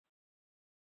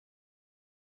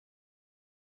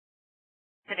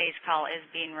Today's call is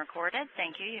being recorded.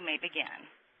 Thank you. You may begin.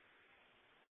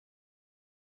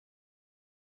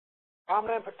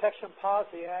 Farmland Protection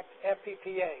Policy Act,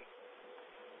 FPPA.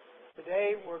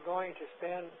 Today we're going to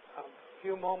spend a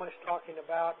few moments talking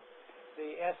about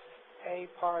the SA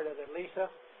part of the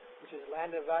LISA, which is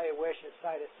Land Evaluation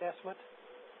Site Assessment.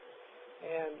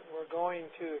 And we're going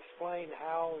to explain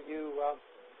how you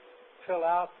fill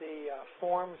out the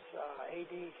forms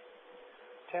AD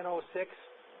 1006,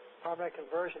 Farmland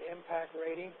Conversion Impact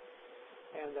Rating,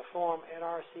 and the form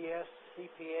NRCS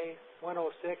CPA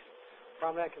 106,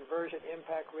 Farmland Conversion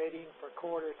Impact Rating for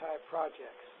corridor type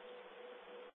projects.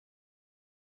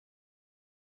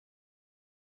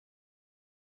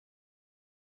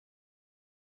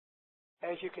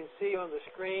 As you can see on the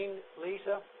screen,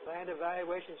 LISA, Land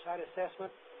Evaluation Site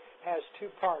Assessment, has two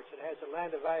parts. It has the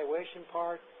land evaluation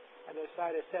part and the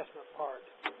site assessment part.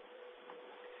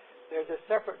 There's a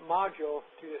separate module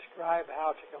to describe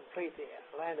how to complete the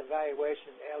land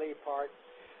evaluation LE part,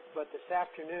 but this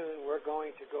afternoon we're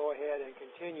going to go ahead and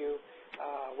continue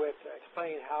with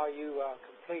explaining how you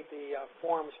complete the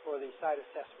forms for the site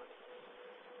assessment.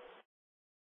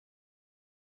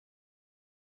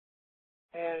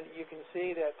 And you can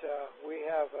see that we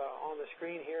have on the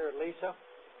screen here LISA,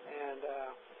 and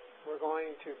we're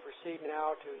going to proceed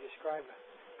now to describe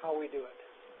how we do it.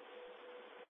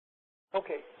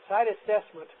 Okay, site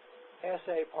assessment,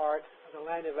 SA part of the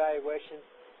land evaluation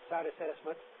site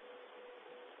assessment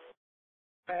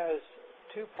has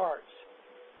two parts.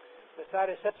 The site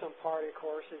assessment part, of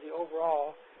course, is the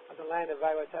overall of the land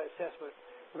evaluation site assessment,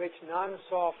 which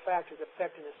non-soil factors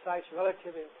affecting the site's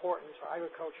relative importance for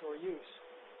agricultural use.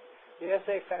 The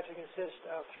SA factor consists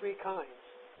of three kinds.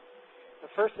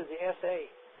 The first is the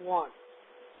SA1,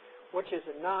 which is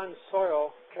the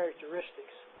non-soil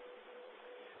characteristics.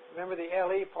 Remember, the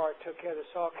LE part took care of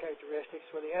the soil characteristics,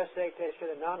 where the SA takes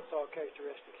care of the non-soil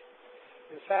characteristics.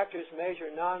 And factors measure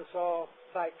non-soil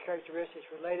site characteristics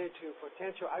related to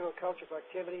potential agricultural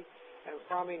activity and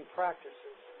farming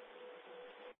practices.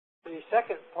 The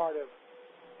second part of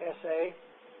SA,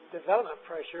 development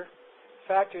pressure,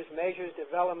 factors measures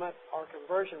development or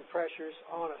conversion pressures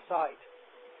on a site.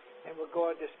 And we'll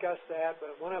go and discuss that,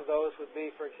 but one of those would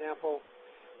be, for example,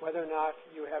 whether or not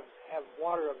you have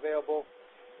water available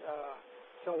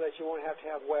so that you won't have to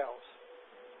have wells.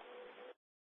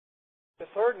 The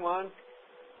third one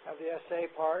of the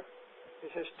SA part is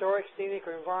historic, scenic,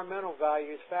 or environmental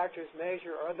values. Factors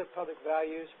measure or other public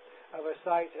values of a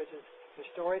site, such as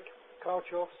historic,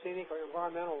 cultural, scenic, or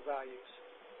environmental values.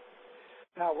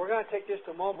 Now, we're going to take just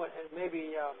a moment and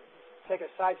maybe take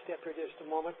a sidestep for just a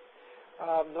moment.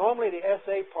 Normally, the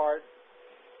SA part,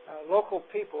 local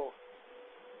people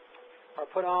are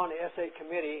put on the SA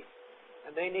committee,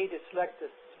 and they need to select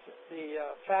the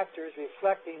factors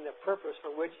reflecting the purpose for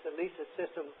which the LISA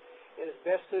system is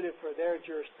best suited for their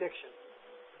jurisdiction.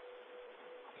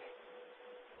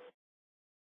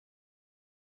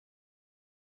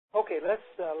 Okay,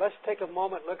 let's take a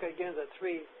moment, look again at the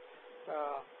three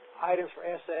items for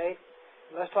SA.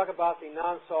 Let's talk about the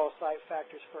non-soil site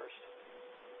factors first.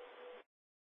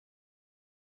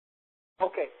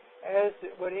 Okay, as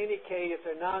it would indicate, if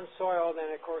they're non-soil, then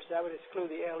of course that would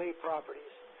exclude the LE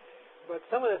properties. But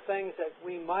some of the things that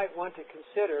we might want to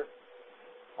consider,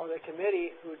 or the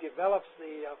committee who develops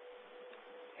the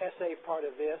SA part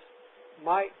of this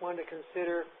might want to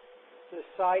consider the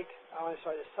size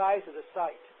of the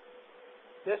site.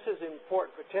 This is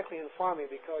important, particularly in farming,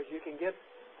 because you can get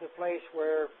to a place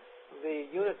where the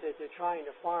unit that you're trying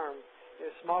to farm is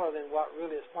smaller than what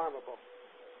really is farmable.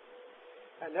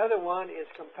 Another one is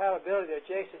compatibility with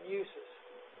adjacent uses.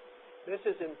 This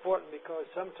is important because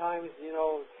sometimes,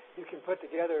 you can put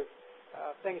together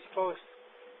things close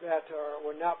that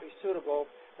would not be suitable,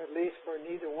 at least for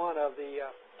neither one of the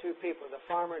two people, the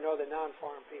farmer nor the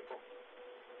non-farm people.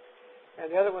 And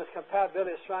the other one is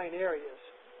compatibility with surrounding areas.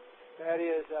 That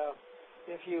is,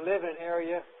 if you live in an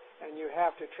area and you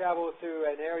have to travel through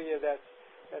an area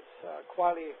that's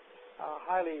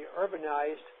highly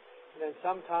urbanized, then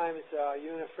sometimes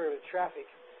you interfere with traffic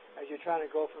as you're trying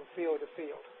to go from field to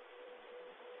field.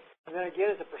 And then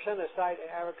again, it's a percent of the site in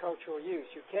agricultural use.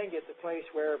 You can get to a place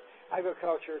where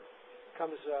agriculture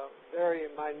becomes very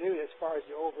minute as far as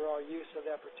the overall use of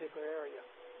that particular area.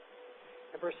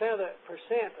 And percent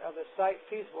of the site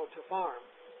feasible to farm.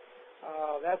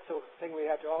 That's a thing we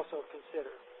have to also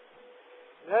consider.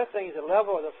 Another thing is the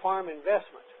level of the farm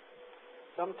investment.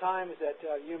 Sometimes that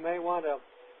you may want to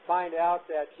find out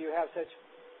that you have such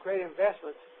great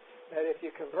investments that if you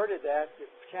converted that, the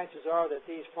chances are that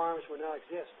these farms would not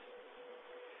exist.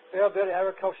 Availability of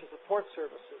agricultural support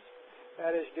services.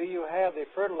 That is, do you have the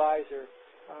fertilizer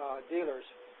dealers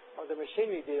or the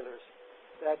machinery dealers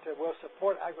that will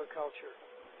support agriculture.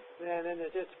 And then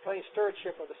there's just plain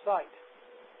stewardship of the site.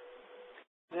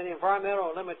 And then the environmental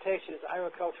limitations of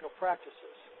agricultural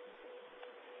practices.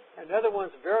 Another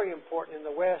one's very important in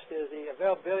the West is the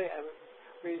availability and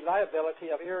reliability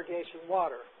of irrigation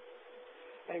water.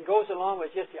 And goes along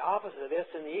with just the opposite of this.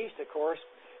 In the East, of course,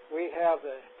 we have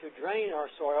to drain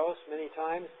our soils many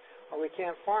times, or we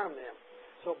can't farm them.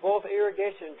 So both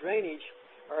irrigation and drainage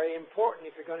are important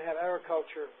if you're going to have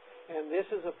agriculture. And this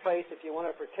is a place, if you want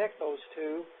to protect those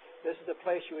two, this is the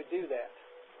place you would do that.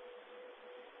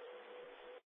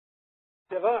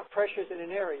 Development pressures in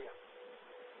an area.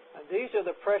 And these are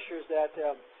the pressures that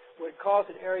would cause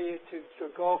an area to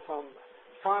go from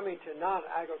farming to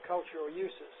non-agricultural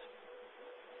uses.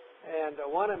 And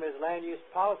one of them is land use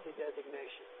policy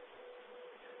designation.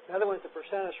 Another one is the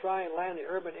percent of surrounding land in the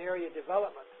urban area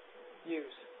development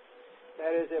use.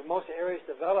 That is, if most areas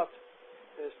developed,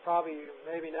 it's probably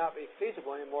maybe not be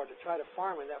feasible anymore to try to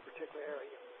farm in that particular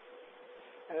area.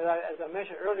 And as I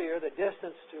mentioned earlier, the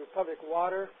distance to public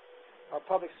water or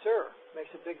public sewer makes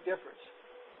a big difference,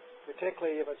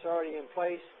 particularly if it's already in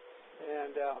place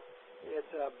and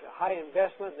it's a high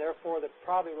investment, and therefore that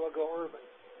probably will go urban.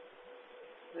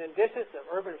 And then distance of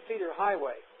urban feeder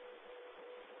highway.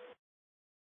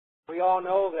 We all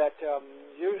know that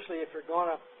usually if you're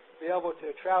going to be able to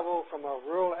travel from a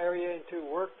rural area into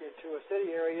work into a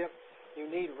city area, you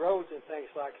need roads and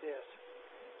things like this.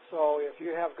 So if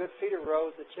you have good feeder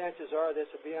roads, the chances are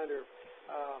this will be under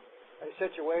a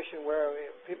situation where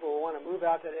people will want to move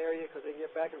out that area because they can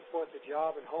get back and forth to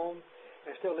job and home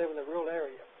and still live in the rural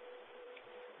area.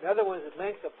 Another one is the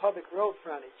length of public road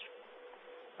frontage.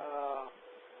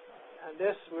 And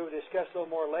this we will discuss a little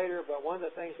more later, but one of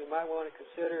the things we might want to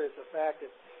consider is the fact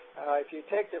that if you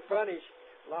take the frontage,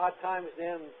 a lot of times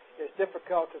then it's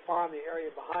difficult to farm the area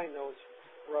behind those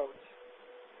roads.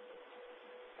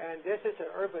 And this is an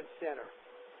urban center.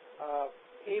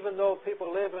 Even though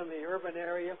people live in the urban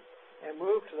area and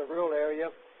move to the rural area,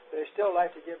 they still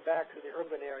like to get back to the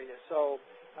urban area. So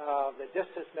the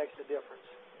distance makes a difference.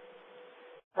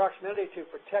 Proximity to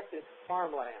protected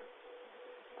farmland.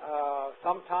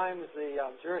 Sometimes the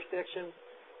jurisdiction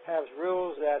has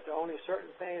rules that only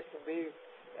certain things can be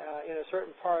in a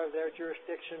certain part of their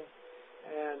jurisdiction,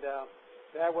 and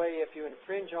that way if you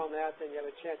infringe on that, then you have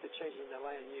a chance of changing the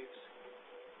land use.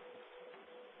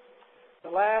 The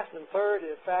last and third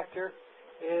factor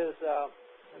is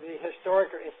the historic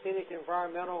or scenic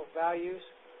environmental values,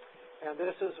 and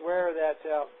this is where that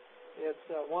it's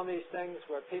one of these things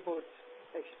where people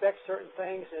expect certain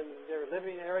things in their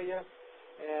living area.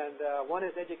 And one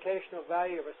is educational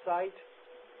value of a site.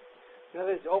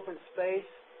 Another is open space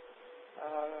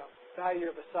value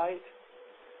of a site,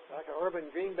 like an urban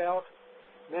green belt.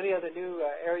 Many of the new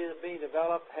areas being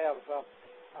developed have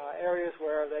areas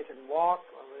where they can walk,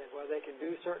 where they can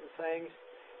do certain things,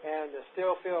 and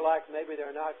still feel like maybe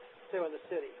they're not still in the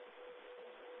city.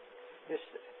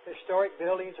 Historic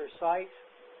buildings or sites,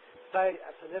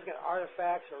 significant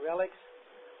artifacts or relics,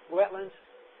 wetlands.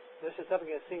 This is something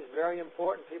that seems very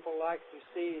important. People like to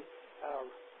see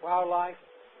wildlife,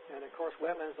 and of course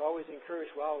wetlands always encourage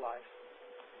wildlife.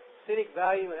 Scenic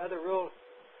value and other rural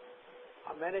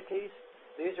amenities.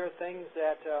 These are things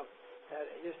that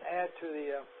just add to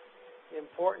the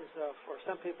importance for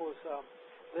some people's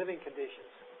living conditions.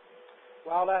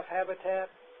 Wildlife habitat,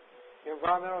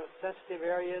 environmental sensitive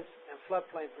areas, and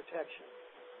floodplain protection.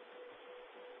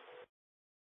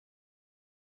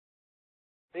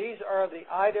 These are the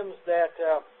items that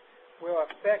will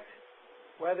affect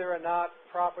whether or not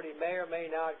property may or may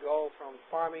not go from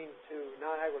farming to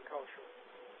non-agricultural.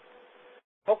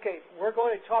 Okay, we're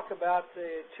going to talk about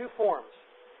the two forms.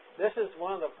 This is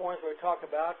one of the forms we talk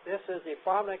about. This is the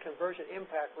Farmland Conversion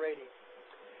Impact Rating.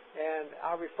 And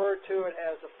I refer to it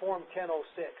as the Form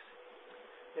 1006.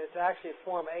 It's actually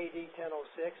Form AD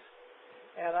 1006.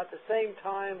 And at the same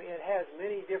time, it has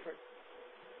many different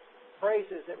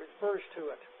phrases that refers to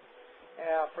it.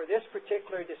 For this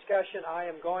particular discussion, I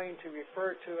am going to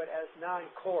refer to it as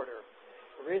non-quarter.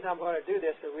 The reason I'm going to do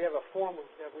this is we have a form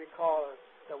that we call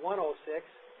the 106,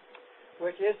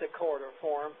 which is the quarter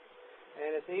form,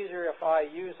 and it's easier if I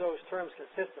use those terms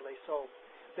consistently. So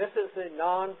this is the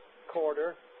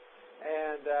non-quarter,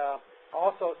 and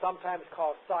also sometimes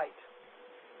called site,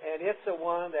 and it's the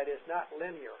one that is not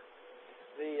linear.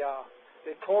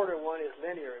 The quarter one is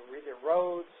linear, either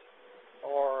roads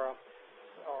or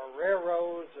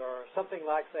railroads or something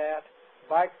like that,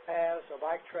 bike paths or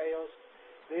bike trails.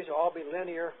 These will all be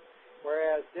linear,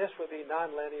 whereas this would be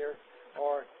nonlinear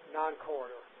or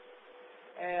non-quarter.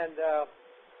 And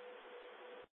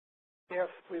if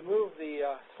we move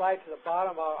the slide to the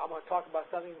bottom, I'm going to talk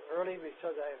about something early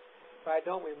because if I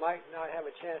don't, we might not have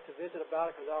a chance to visit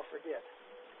about it because I'll forget.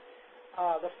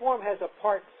 The form has a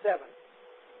Part 7.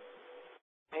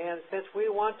 And since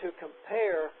we want to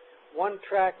compare one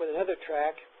track with another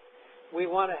track, we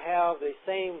want to have the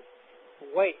same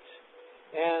weights.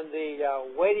 And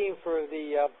the weighting for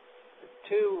the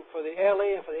for the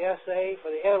LE and for the SA,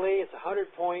 for the LE it's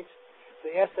 100 points,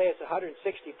 for the SA it's 160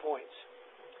 points.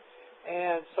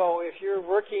 And so if you're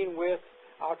working with,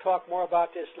 I'll talk more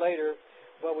about this later,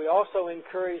 but we also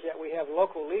encourage that we have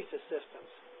local LISA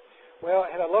systems. Well,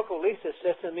 have a local LISA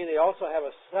system means they also have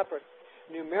a separate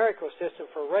numerical system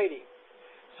for rating.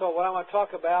 So what I'm going to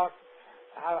talk about,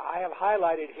 I have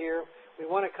highlighted here, we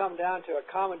want to come down to a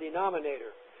common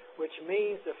denominator, which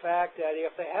means the fact that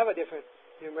if they have a different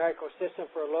numerical system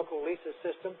for a local LISA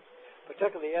system,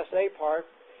 particularly the SA part,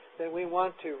 then we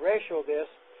want to ratio this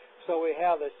so we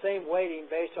have the same weighting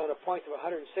based on a point of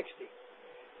 160.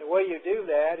 The way you do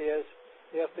that is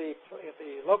if the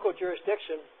local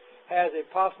jurisdiction has a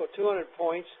possible 200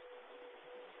 points,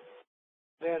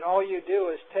 then all you do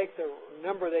is take the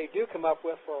number they do come up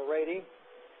with for a rating,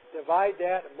 divide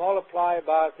that, and multiply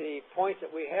by the points that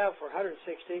we have for 160,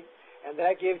 and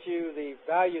that gives you the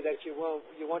value that you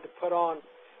want to put on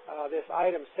this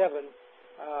item 7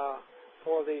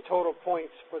 for the total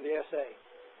points for the SA.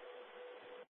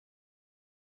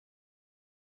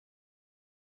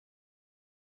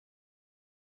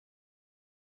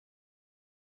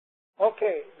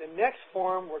 Okay, the next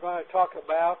form we're going to talk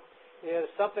about is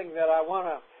something that I want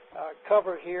to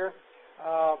cover here.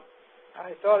 I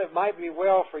thought it might be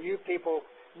well for you people.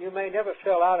 You may never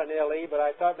fill out an LE, but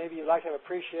I thought maybe you'd like to have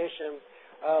appreciation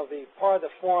of the part of the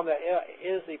form that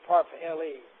is the part for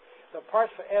LE. The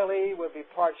parts for LE would be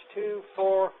parts 2,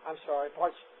 4,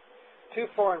 parts 2,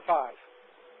 4, and 5.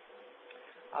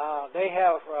 They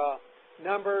have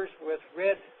numbers with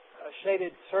red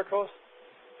shaded circles,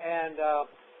 and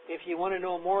if you want to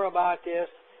know more about this,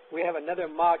 we have another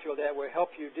module that will help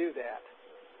you do that.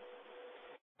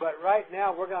 But right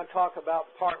now, we're going to talk about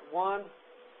Part 1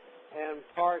 and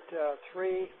Part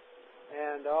 3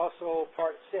 and also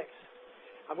Part 6.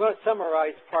 I'm going to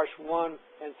summarize Parts 1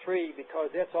 and 3 because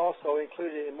that's also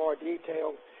included in more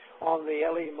detail on the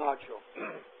LE module.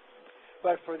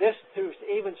 But for this to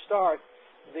even start,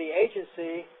 the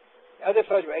agency, other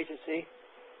federal agency,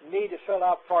 need to fill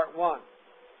out Part 1.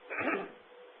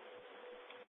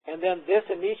 And then this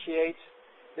initiates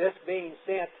this being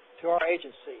sent to our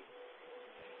agency.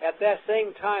 At that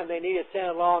same time, they need to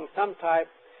send along some type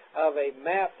of a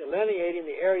map delineating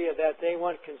the area that they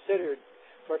want considered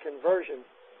for conversion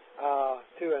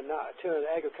to an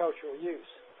agricultural use,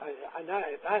 not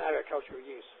agricultural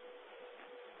use.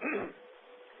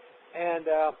 And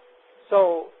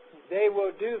so they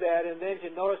will do that, and then you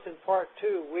notice in Part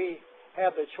 2, we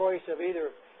have the choice of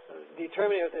either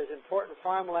determining if there's important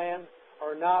farmland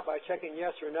or not by checking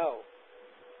yes or no.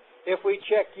 If we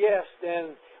check yes,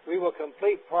 then we will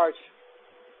complete parts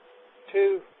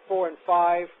 2, 4, and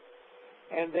 5,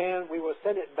 and then we will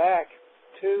send it back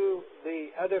to the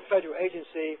other federal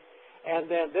agency, and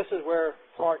then this is where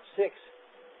Part 6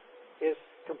 is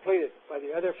completed by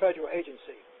the other federal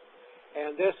agency.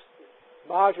 And this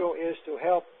module is to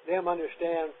help them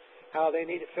understand how they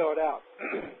need to fill it out.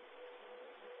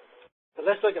 So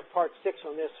let's look at Part 6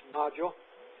 on this module.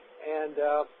 And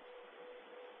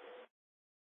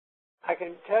I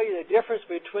can tell you the difference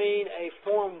between a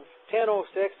Form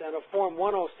 1006 and a Form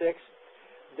 106.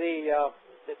 The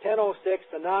 1006,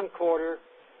 the non-quarter,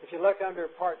 if you look under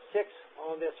Part 6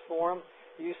 on this form,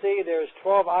 you see there's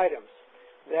 12 items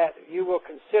that you will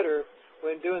consider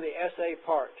when doing the SA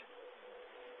part.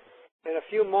 In a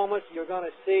few moments, you're going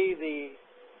to see the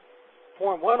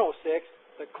Form 106,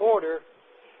 the quarter,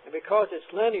 and because it's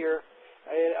linear,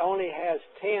 it only has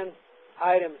 10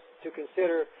 items to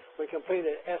consider when completing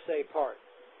the SA part.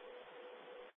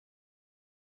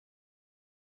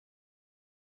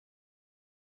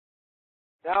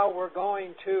 Now we're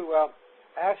going to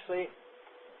actually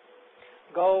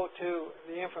go to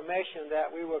the information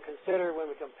that we will consider when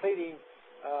we're completing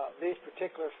these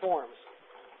particular forms.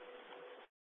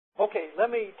 Okay,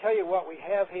 let me tell you what we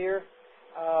have here.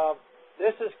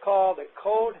 This is called the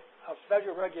Code of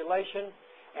Federal Regulation,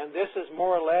 and this is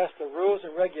more or less the rules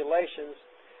and regulations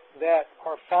that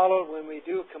are followed when we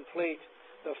do complete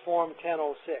the Form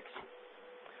 1006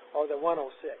 or the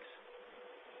 106.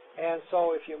 And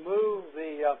so if you move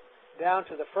down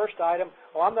to the first item,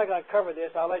 I'm not going to cover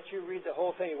this. I'll let you read the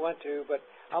whole thing you want to, but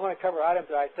I'm going to cover items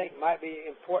that I think might be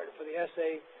important for the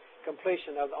SA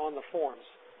completion on the forms.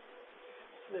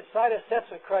 The site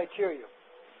assessment criteria.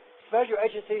 federal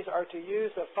agencies are to use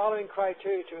the following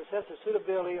criteria to assess the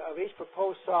suitability of each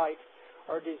proposed site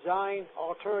or design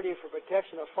alternative for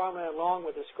protection of farmland along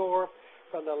with a score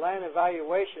from the land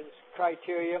evaluations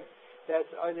criteria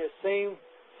that's in the same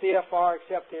CFR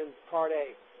except in Part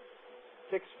A,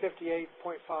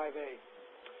 658.5A.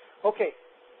 Okay,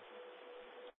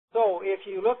 so if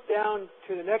you look down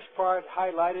to the next part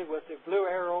highlighted with the blue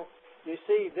arrow, you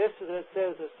see this is it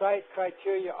says the site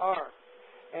criteria are,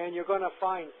 and you're going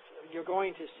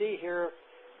to see here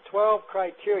 12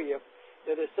 criteria.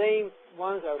 They're the same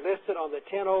ones that are listed on the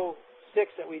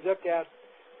 1006 that we looked at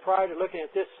prior to looking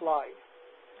at this slide.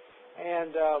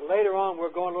 And later on, we're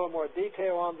going a little more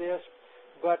detail on this,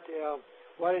 but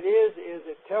what it is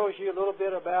it tells you a little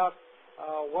bit about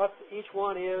what each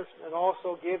one is and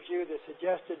also gives you the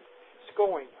suggested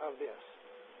scoring of this.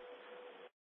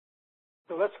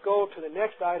 So let's go to the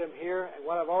next item here, and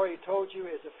what I've already told you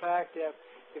is the fact that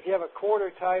if you have a quarter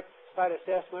type site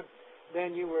assessment,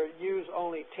 then you will use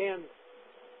only 10,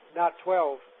 not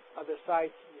 12 of the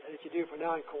sites that you do for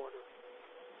non-quarter.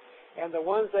 And the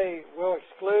ones they will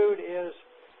exclude is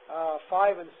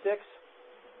 5 and 6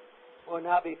 will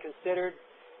not be considered.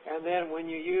 And then when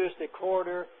you use the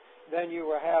quarter, then you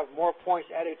will have more points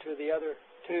added to the other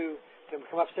two to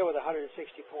come up still with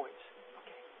 160 points.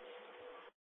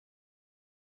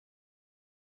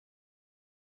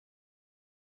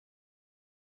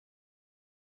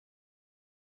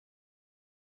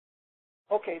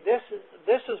 Okay,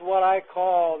 this is what I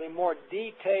call the more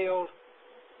detailed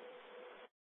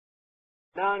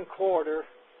non-quarter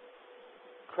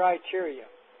criteria.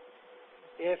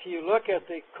 If you look at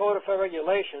the Code of Federal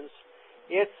Regulations,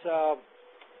 it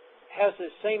has the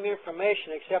same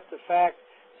information except the fact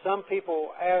some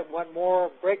people want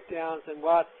more breakdowns than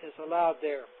what is allowed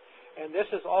there. And this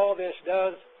is all this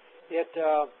does. It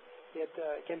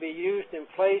can be used in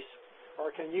place,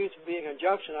 or can be in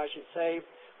conjunction, I should say,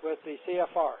 with the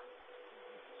CFR.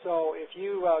 So if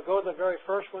you go to the very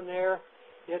first one there,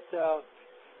 it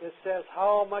says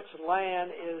how much land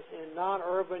is in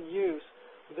non-urban use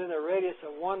within a radius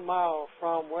of 1 mile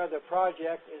from where the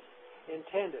project is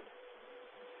intended.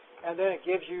 And then it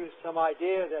gives you some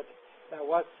idea that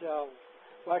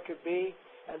what could be.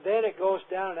 And then it goes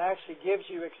down and actually gives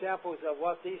you examples of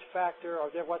what this factor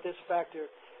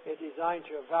is designed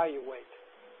to evaluate.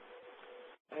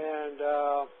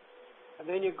 And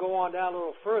then you go on down a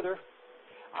little further.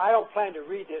 I don't plan to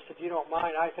read this, if you don't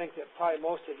mind. I think that probably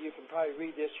most of you can probably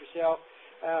read this yourself.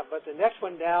 But the next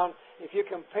one down, if you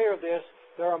compare this,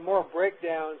 there are more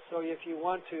breakdowns. So if you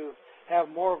want to have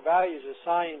more values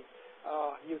assigned,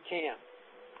 you can.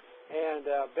 And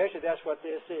basically that's what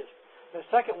this is. The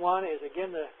second one is, again,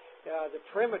 the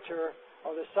perimeter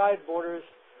or the side borders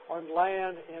on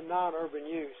land in non-urban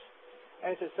use.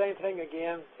 And it's the same thing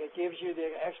again. It gives you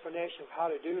the explanation of how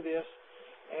to do this.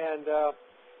 And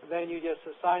then you just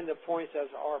assign the points as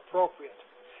are appropriate.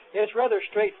 It's rather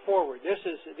straightforward. This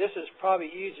is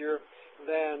probably easier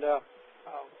than the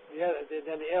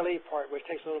LE part, which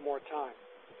takes a little more time.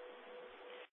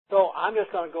 So I'm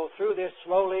just going to go through this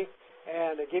slowly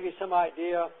and give you some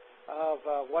idea of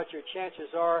what your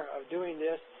chances are of doing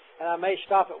this. And I may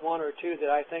stop at one or two that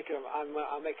I think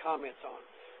I'll make comments on.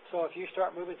 So if you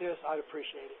start moving through this, I'd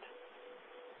appreciate it.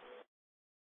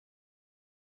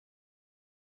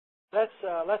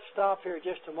 Let's stop here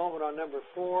just a moment on number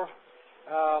 4.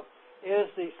 Is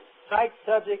the site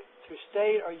subject to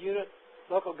state or unit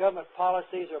local government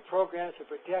policies or programs to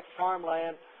protect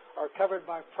farmland or covered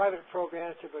by private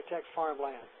programs to protect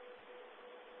farmland?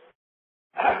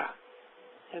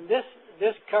 And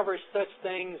this covers such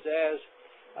things as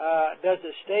does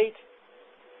the state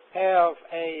have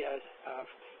a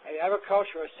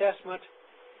agricultural assessment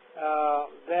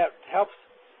that helps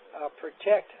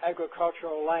protect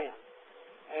agricultural land?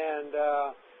 And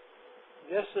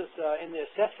this is in the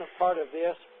assessment part of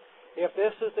this. If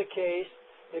this is the case,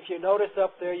 if you notice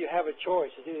up there, you have a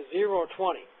choice. It's either 0 or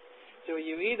 20. So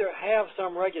you either have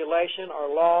some regulation or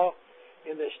law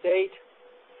in the state,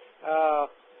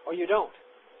 or you don't.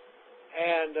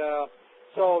 And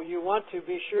so you want to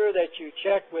be sure that you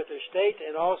check with the state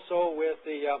and also with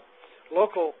the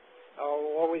local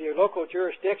or with your local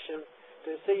jurisdiction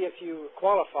to see if you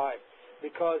qualify.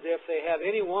 Because if they have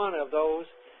any one of those,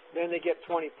 then they get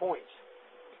 20 points.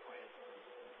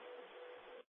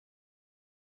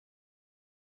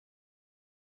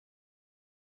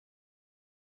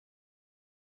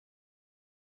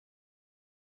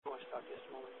 I want to stop just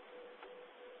a moment.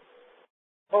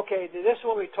 Okay, this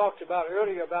one we talked about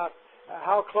earlier about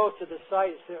how close to the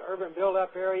site is the urban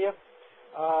build-up area.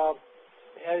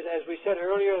 As we said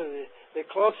earlier, the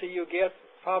closer you get,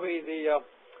 probably the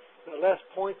the less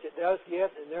points it does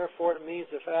get, and therefore it means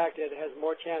the fact that it has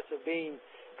more chance of being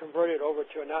converted over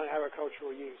to a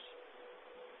non-agricultural use.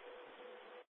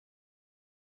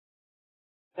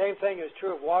 Same thing is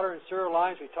true of water and sewer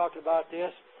lines. We talked about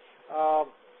this.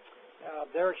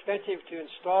 They're expensive to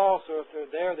install, so if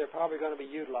they're there, they're probably going to be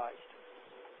utilized.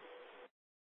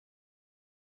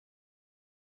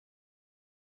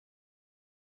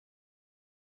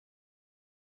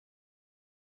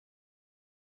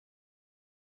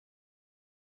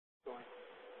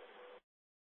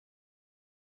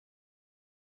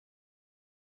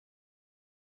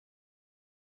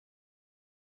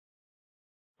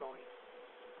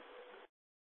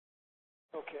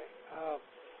 Okay.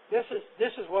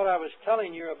 This is what I was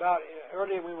telling you about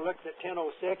earlier when we looked at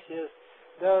 1006 is,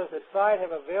 does the site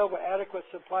have available adequate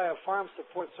supply of farm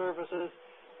support services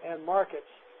and markets?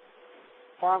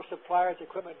 Farm suppliers,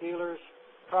 equipment dealers,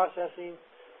 processing,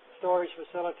 storage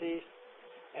facilities.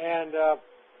 And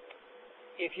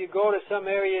if you go to some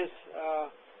areas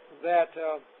that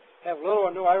have little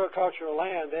or no agricultural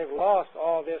land, they've lost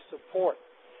all this support.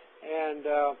 And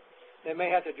they may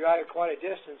have to drive quite a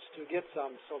distance to get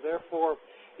some. So therefore,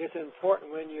 it's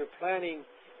important when you're planning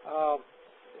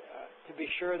to be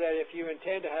sure that if you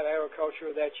intend to have agriculture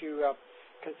that you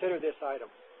consider this item.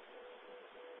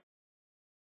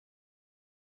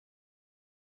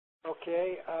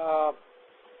 Okay.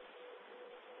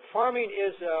 Farming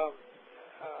is a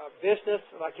business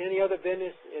like any other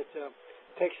business. It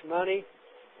takes money.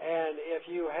 And if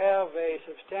you have a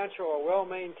substantial or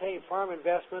well-maintained farm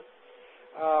investment,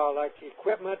 like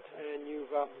equipment, and you've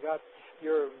got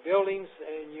your buildings,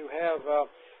 and you have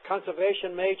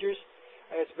conservation measures,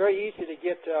 it's very easy to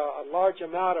get a large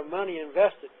amount of money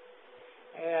invested.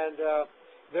 And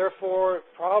therefore,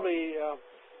 probably,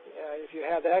 if you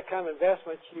have that kind of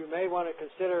investment, you may want to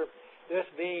consider this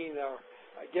being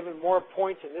given more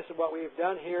points, and this is what we've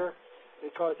done here,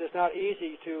 because it's not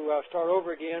easy to start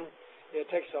over again. It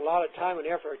takes a lot of time and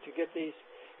effort to get these,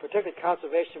 particularly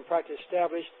conservation practice,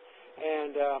 established,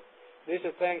 and these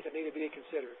are things that need to be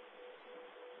considered.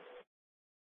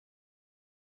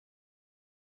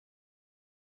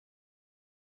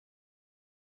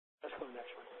 Let's go to the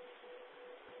next one.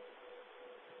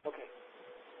 Okay.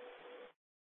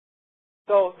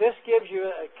 So this gives you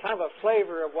a kind of a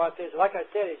flavor of what this, like I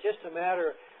said, it's just a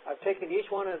matter of taking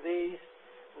each one of these,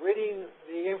 reading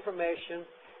the information,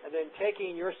 and then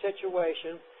taking your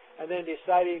situation, and then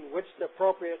deciding which is the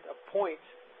appropriate point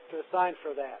to assign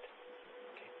for that.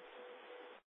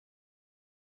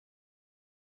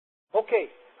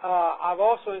 Okay, I've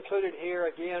also included here,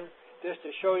 again, just to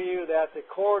show you that the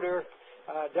corridor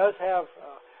does have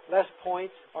less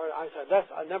points, or I'm sorry, less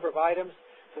a number of items.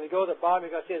 So we go to the bottom,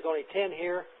 you're going to see there's only 10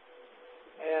 here.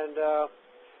 And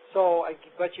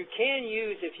but you can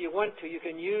use, if you want to, you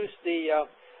can use the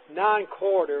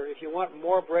non-corridor. If you want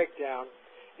more breakdown,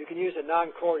 you can use a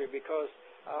non-corridor because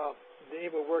they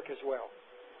will work as well.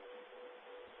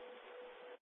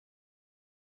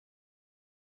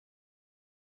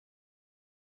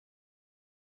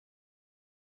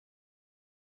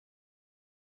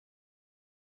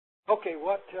 Okay,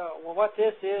 what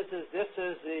this is this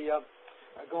is the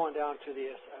going down to the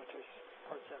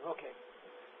part 7. Okay,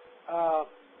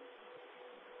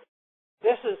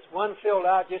 this is one filled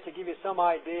out just to give you some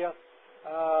idea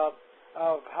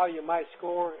of how you might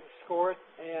score it,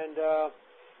 and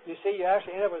you see you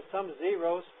actually end up with some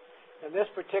zeros. In this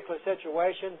particular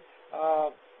situation,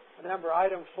 number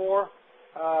item 4,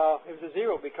 it was a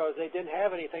 0 because they didn't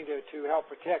have anything to help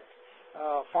protect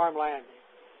farmland,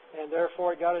 and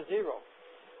therefore it got a 0.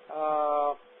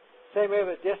 Same way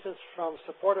with distance from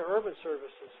supported urban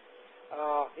services.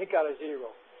 It got a 0.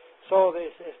 So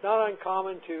it's not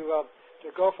uncommon to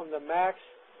go from the max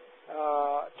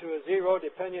to a 0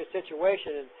 depending on the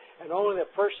situation, and only the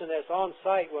person that's on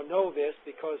site will know this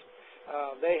because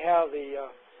they have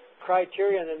the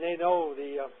criteria, and then they know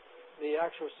the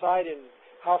actual site and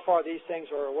how far these things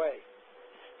are away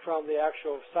from the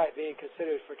actual site being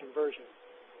considered for conversion.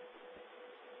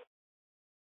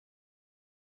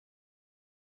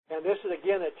 And this is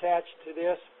again attached to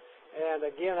this, and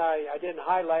again I didn't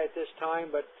highlight it this time,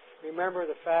 but remember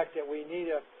the fact that we need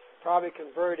to probably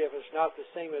convert if it's not the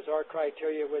same as our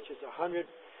criteria, which is 100.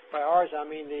 By ours, I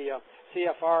mean the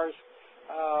CFR's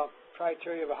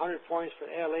criteria of 100 points for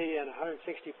LE and 160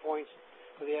 points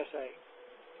for the SA.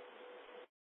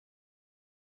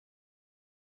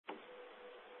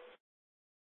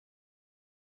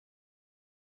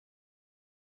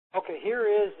 Okay, here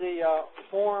is the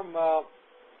form,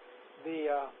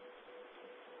 the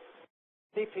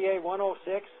CPA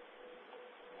 106,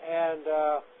 and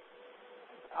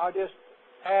I'll just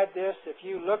add this. If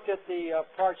you looked at the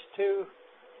parts 2,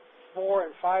 4,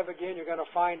 and 5 again, you're going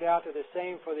to find out they're the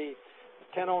same for the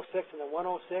 1006 and the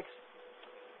 106.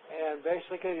 And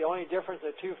basically, the only difference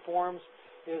in the two forms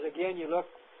is, again, you look,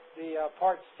 the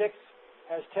part 6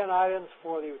 has 10 items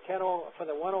for the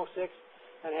 106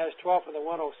 and has 12 for the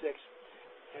 106.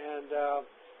 And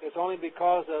it's only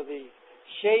because of the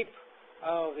shape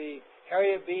of the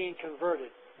area being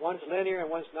converted. One's linear and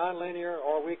one's nonlinear,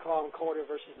 or we call them quarter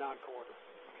versus non-quarter.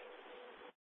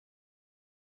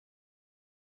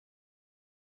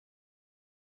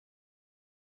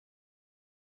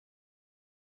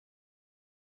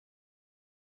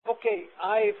 Okay,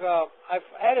 I've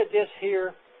added this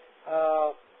here.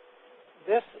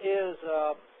 This is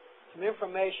some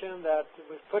information that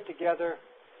was put together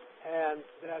and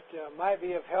that might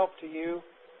be of help to you.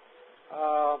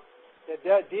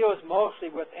 That deals mostly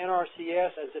with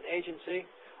NRCS as an agency,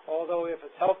 although if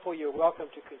it's helpful, you're welcome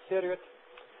to consider it.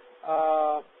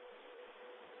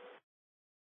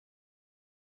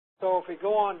 So if we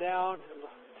go on down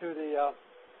to the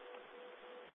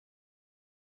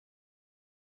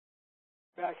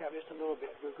back up just a little bit.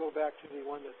 We'll go back to the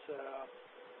one that's,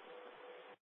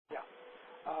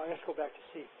 let's go back to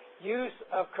C. Use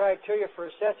of criteria for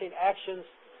assessing actions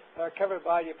that are covered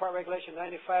by Department Regulation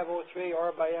 9503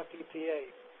 or by FPPA.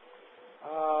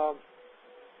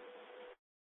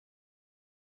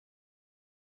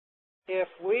 If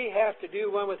we have to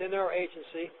do one within our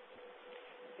agency,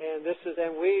 and this is,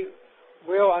 and we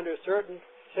will, under certain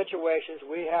situations,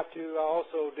 we have to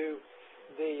also do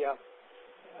the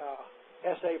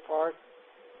essay part.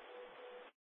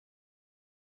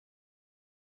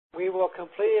 We will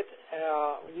complete it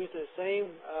using the same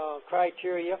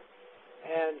criteria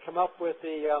and come up with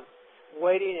the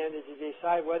weighting and to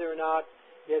decide whether or not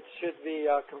it should be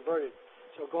converted.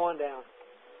 So go on down.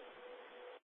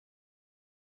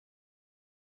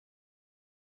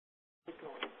 Keep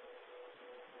going.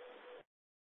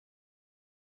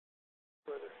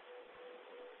 Further.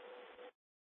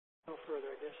 No further,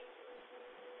 I guess.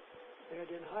 I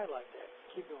didn't highlight that.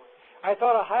 Keep going. I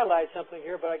thought I highlighted something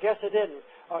here, but I guess I didn't.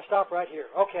 I'll stop right here.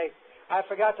 Okay, I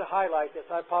forgot to highlight this.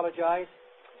 I apologize.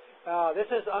 This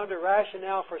is under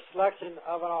rationale for selection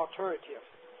of an alternative.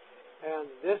 And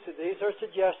these are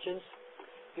suggestions.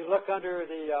 If you look under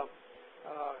the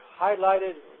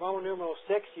highlighted Roman numeral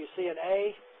 6, you see an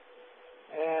A.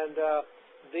 And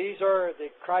these are the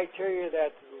criteria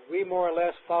that we more or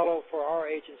less follow for our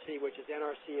agency, which is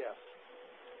NRCS.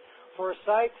 For a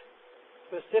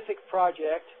site-specific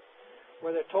project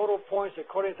where the total points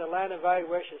according to land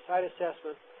evaluation site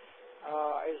assessment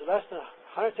is less than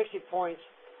 160 points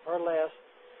or less,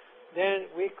 then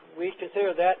we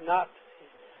consider that not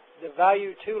the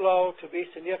value too low to be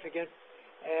significant,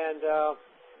 and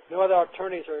no other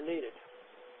alternatives are needed.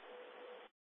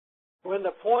 When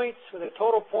the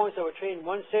total points are between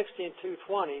 160 and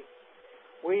 220,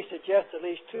 we suggest at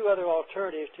least two other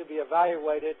alternatives to be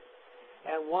evaluated,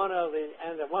 and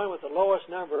the one with the lowest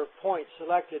number of points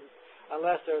selected,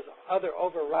 unless there's other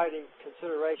overriding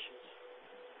considerations.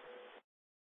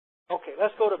 Okay,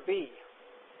 let's go to B.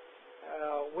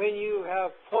 When you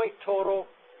have point total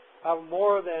of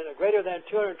greater than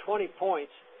 220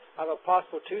 points, of a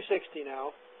possible 260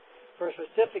 now, for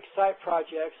specific site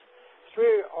projects,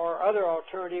 three or other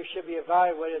alternatives should be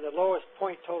evaluated in the lowest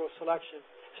point total selected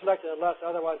unless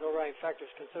otherwise overriding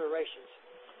factors considerations.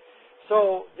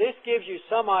 So this gives you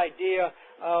some idea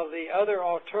of the other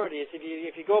alternatives.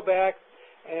 If you go back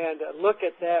and look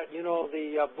at that,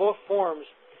 both forms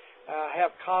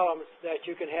have columns that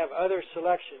you can have other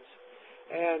selections.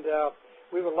 And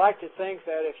we would like to think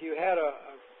that if you had a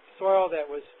soil that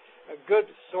was a good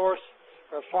source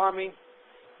for farming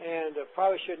and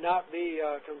probably should not be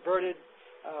converted,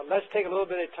 let's take a little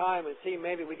bit of time and see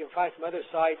maybe we can find some other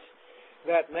sites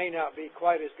that may not be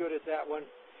quite as good as that one.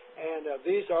 And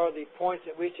these are the points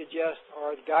that we suggest,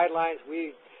 or the guidelines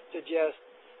we suggest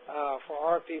for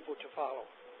our people to follow.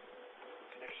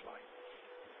 Next slide.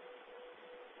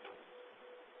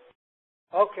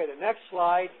 Okay, the next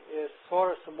slide is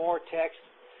sort of some more text,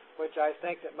 which I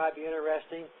think that might be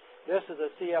interesting. This is a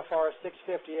CFR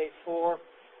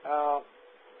 658.4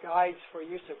 guides for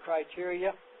use of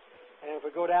criteria. And if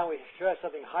we go down, we should have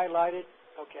something highlighted.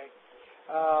 Okay.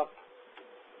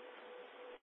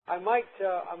 I might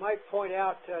point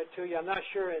out to you, I'm not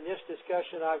sure in this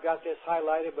discussion I've got this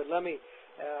highlighted, but let me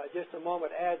just a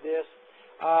moment add this.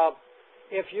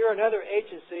 If you're another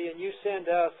agency and you send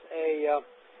us a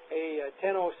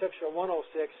 1006 or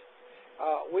 106,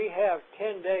 we have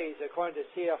 10 days, according to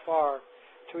CFR,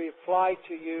 to reply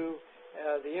to you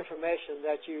the information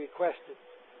that you requested.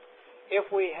 if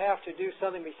we have to do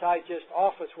something besides just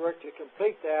office work to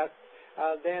complete that,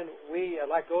 then we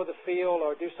like go to the field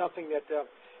or do something that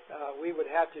we would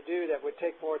have to do that would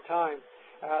take more time.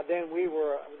 Then we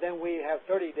have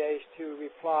 30 days to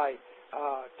reply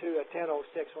to a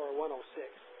 1006 or a 106.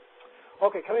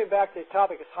 Okay, coming back to the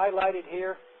topic, it's highlighted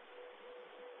here.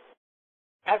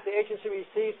 After the agency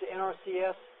receives the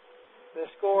NRCS, the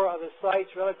score of the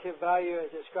site's relative value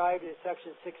is described in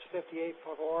section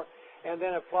 658.4 and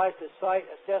then applies to site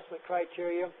assessment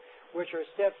criteria, which are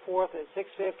set forth in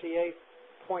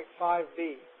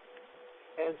 658.5B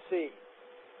and C.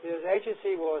 The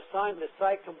agency will assign the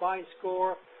site combined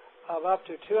score of up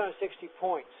to 260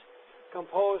 points,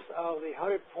 composed of the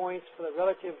 100 points for the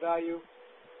relative value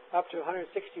up to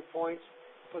 160 points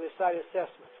for the site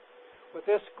assessment. With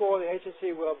this score, the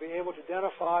agency will be able to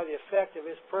identify the effect of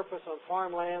its purpose on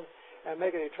farmland and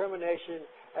make a determination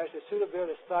as to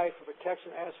suitability of the site for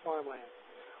protection as farmland.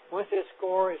 Once this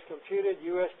score is computed,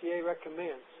 USDA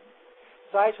recommends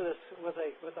sites with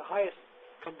the highest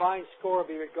combined score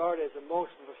be regarded as the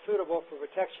most suitable for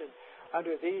protection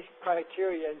under these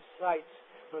criteria, and sites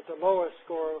with the lowest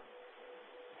score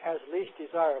as least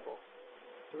desirable.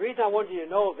 The reason I wanted you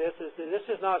to know this is that this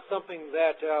is not something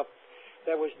that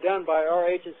that was done by our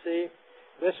agency.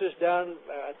 This was done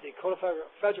at the Code of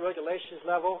Federal Regulations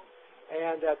level,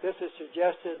 and that this is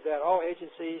suggested that all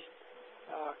agencies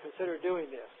consider doing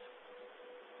this.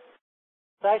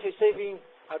 Sites receiving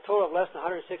a total of less than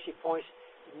 160 points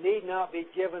need not be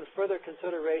given further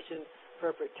consideration for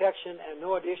protection, and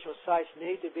no additional sites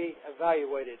need to be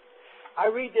evaluated. I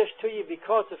read this to you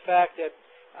because of the fact that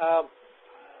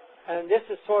and this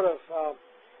is sort of,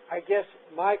 I guess,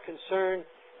 my concern.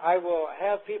 I will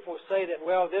have people say that,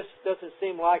 well, this doesn't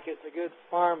seem like it's a good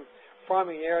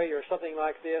farming area or something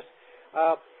like this.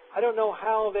 I don't know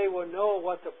how they will know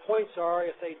what the points are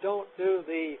if they don't do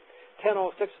the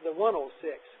 1006 or the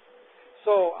 106.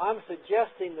 So I'm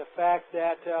suggesting the fact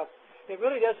that it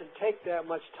really doesn't take that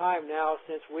much time now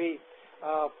since we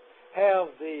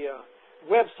have the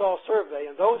WebSol survey.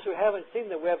 And those who haven't seen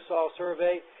the WebSol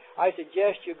survey, I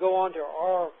suggest you go onto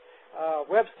our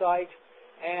website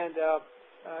and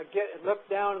look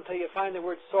down until you find the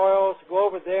word soils. Go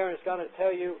over there, and it's going to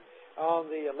tell you on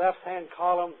the left-hand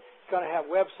column, it's going to have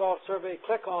WebSol survey.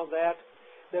 Click on that.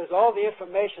 There's all the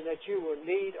information that you will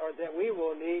need or that we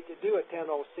will need to do a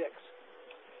 1006.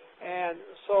 And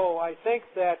so I think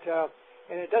that,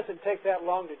 and it doesn't take that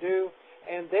long to do.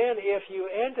 And then if you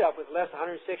end up with less than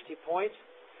 160 points,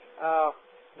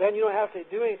 then you don't have to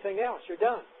do anything else. You're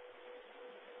done.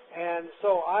 And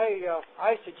so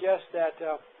I suggest that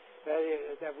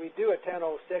that we do a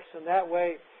 1006, and that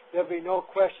way there'll be no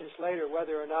questions later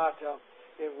whether or not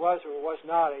it was or was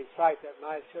not a site that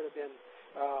should have been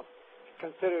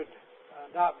considered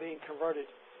not being converted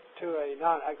to a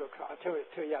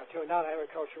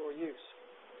non-agricultural use.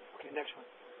 Okay, next one.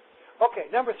 Okay,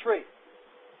 number 3.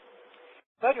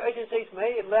 Federal agencies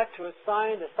may elect to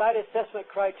assign the site assessment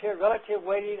criteria relative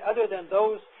weighting other than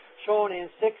those shown in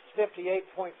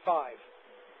 658.5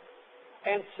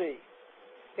 and C.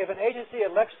 If an agency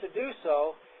elects to do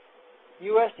so,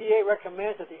 USDA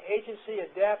recommends that the agency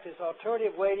adapt its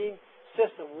alternative weighting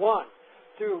system, 1,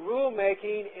 through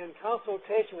rulemaking in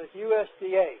consultation with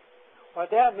USDA. What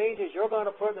that means is you're going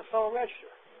to put it in the Federal Register.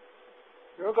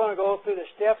 You're going to go through the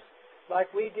steps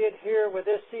like we did here with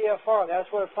this CFR.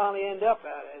 That's what it finally ended up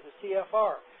at, as a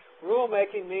CFR.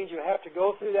 Rulemaking means you have to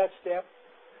go through that step,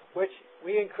 which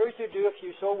we encourage you to do if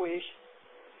you so wish.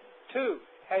 2,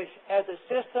 as the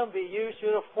system be used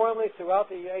uniformly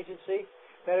throughout the agency.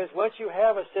 That is, once you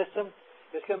have a system,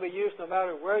 it's going to be used no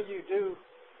matter where you do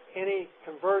any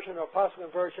conversion or possible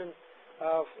conversion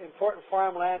of important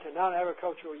farmland to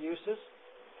non-agricultural uses.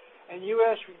 And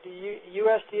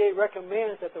USDA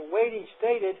recommends that the weighting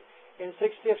stated in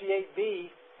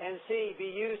 658B and C be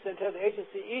used until the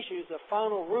agency issues a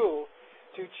final rule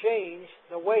to change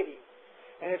the weighting.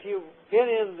 And if you've been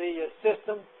in the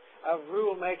system of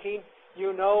rulemaking,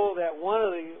 you know that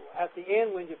at the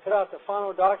end when you put out the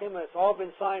final document, it's all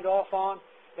been signed off on,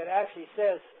 it actually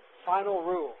says final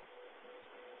rule.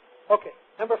 Okay,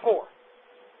 number 4.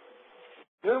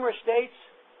 Numerous states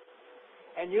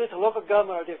and units of local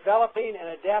government are developing and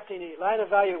adapting the land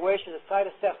evaluation and site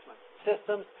assessment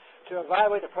systems to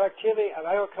evaluate the productivity of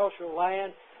agricultural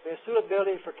land and its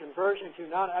suitability for conversion to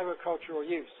non-agricultural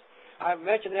use. I've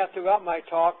mentioned that throughout my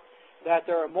talk, that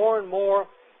there are more and more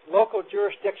local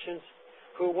jurisdictions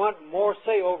who want more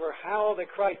say over how the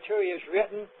criteria is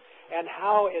written and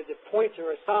how the points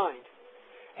are assigned.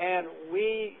 And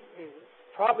we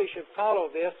probably should follow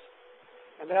this,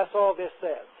 and that's all this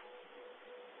says.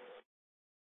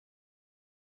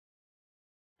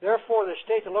 Therefore, the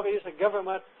state and local use of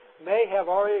government may have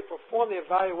already performed the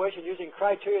evaluation using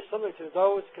criteria similar to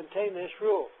those contained in this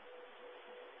rule.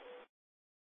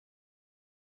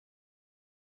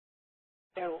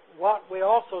 And what we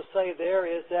also say there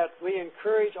is that we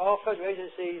encourage all federal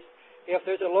agencies, if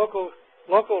there's a local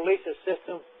leases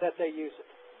system, that they use it.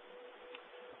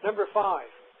 Number 5,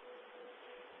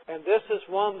 and this is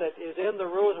one that is in the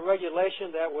rules and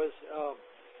regulation that was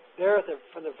there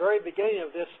from the very beginning of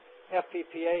this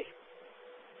FPPA.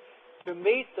 To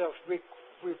meet the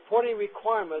reporting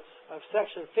requirements of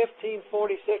Section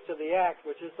 1546 of the Act,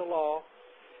 which is the law,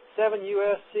 7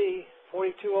 U.S.C.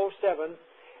 4207,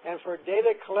 and for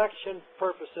data collection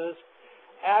purposes,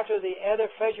 after the other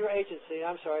federal agency,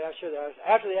 after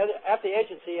the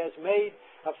agency has made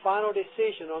a final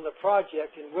decision on the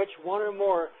project in which one or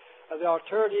more of the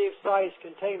alternative sites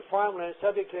contain farmland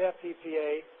subject to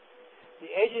FPPA, the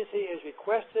agency is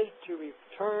requested to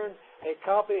return a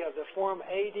copy of the Form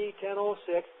AD 1006,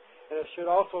 and it should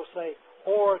also say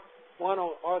or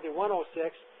the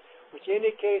 106, which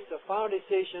indicates the final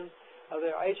decision of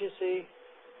the agency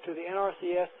to the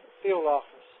NRCS field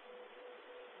office.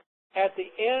 At the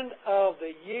end of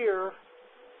the year,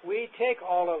 we take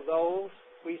all of those,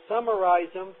 we summarize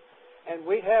them, and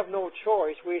we have no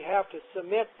choice. We have to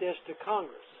submit this to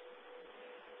Congress.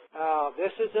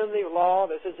 This is in the law,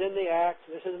 this is in the Act,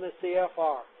 this is in the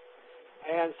CFR.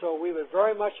 And so we would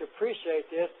very much appreciate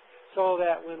this so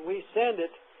that when we send it,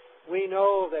 we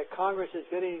know that Congress is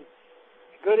getting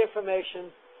good information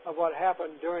of what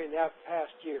happened during that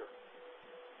past year.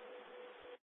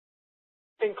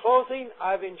 In closing,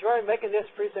 I've enjoyed making this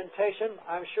presentation.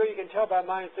 I'm sure you can tell by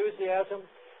my enthusiasm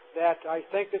that I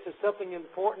think this is something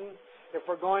important if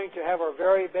we're going to have our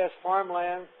very best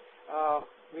farmland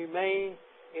remain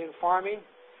in farming,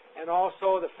 and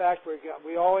also the fact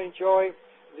we all enjoy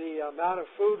the amount of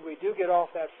food we do get off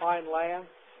that fine land.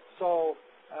 So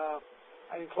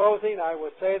in closing, I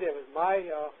would say that it was my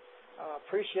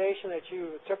appreciation that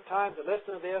you took time to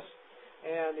listen to this,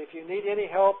 and if you need any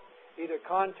help, either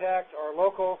contact our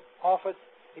local office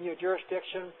in your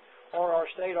jurisdiction or our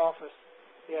state office,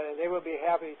 and they will be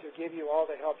happy to give you all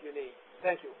the help you need.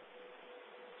 Thank you.